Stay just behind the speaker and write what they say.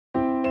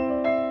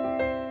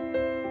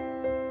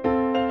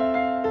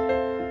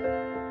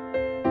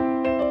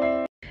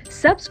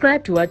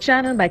Subscribe to our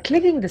channel by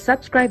clicking the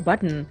subscribe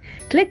button.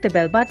 Click the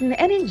bell button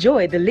and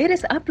enjoy the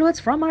latest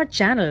uploads from our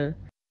channel.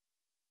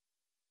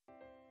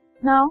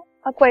 Now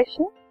a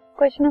question.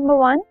 Question number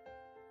 1.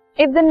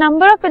 If the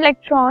number of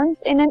electrons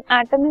in an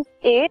atom is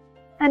 8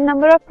 and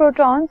number of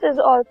protons is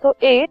also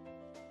 8,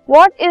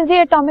 what is the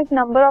atomic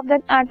number of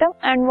that atom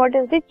and what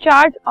is the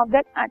charge of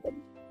that atom?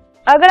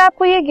 अगर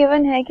आपको ये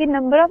given है कि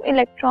number of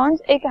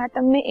electrons एक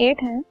atom में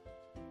 8 हैं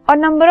और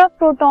number of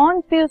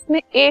protons भी उसमें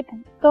 8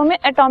 हैं, तो हमें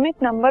एटॉमिक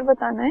नंबर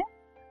बताना है.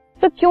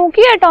 तो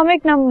क्योंकि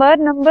atomic number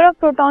number of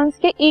protons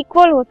के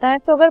इक्वल होता है,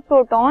 तो अगर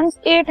प्रोटॉन्स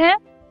 8 हैं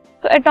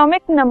तो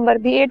एटॉमिक नंबर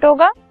भी 8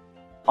 होगा.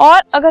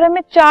 और अगर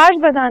हमें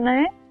चार्ज बताना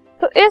है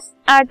तो इस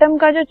एटम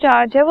का जो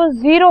चार्ज है वो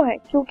 0 है,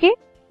 क्योंकि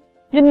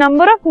जो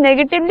number of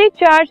negatively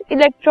charge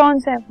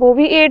electrons हैं वो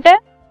भी 8 है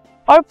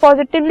और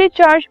पॉजिटिवली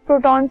चार्ज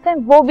प्रोटॉन्स हैं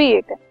वो भी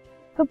 8 है.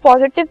 तो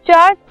पॉजिटिव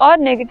चार्ज और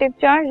नेगेटिव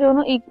चार्ज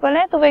दोनों इक्वल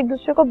हैं, तो वो एक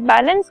दूसरे को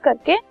बैलेंस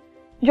करके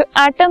जो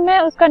एटम है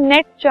उसका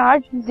नेट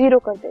चार्ज 0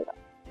 कर देगा.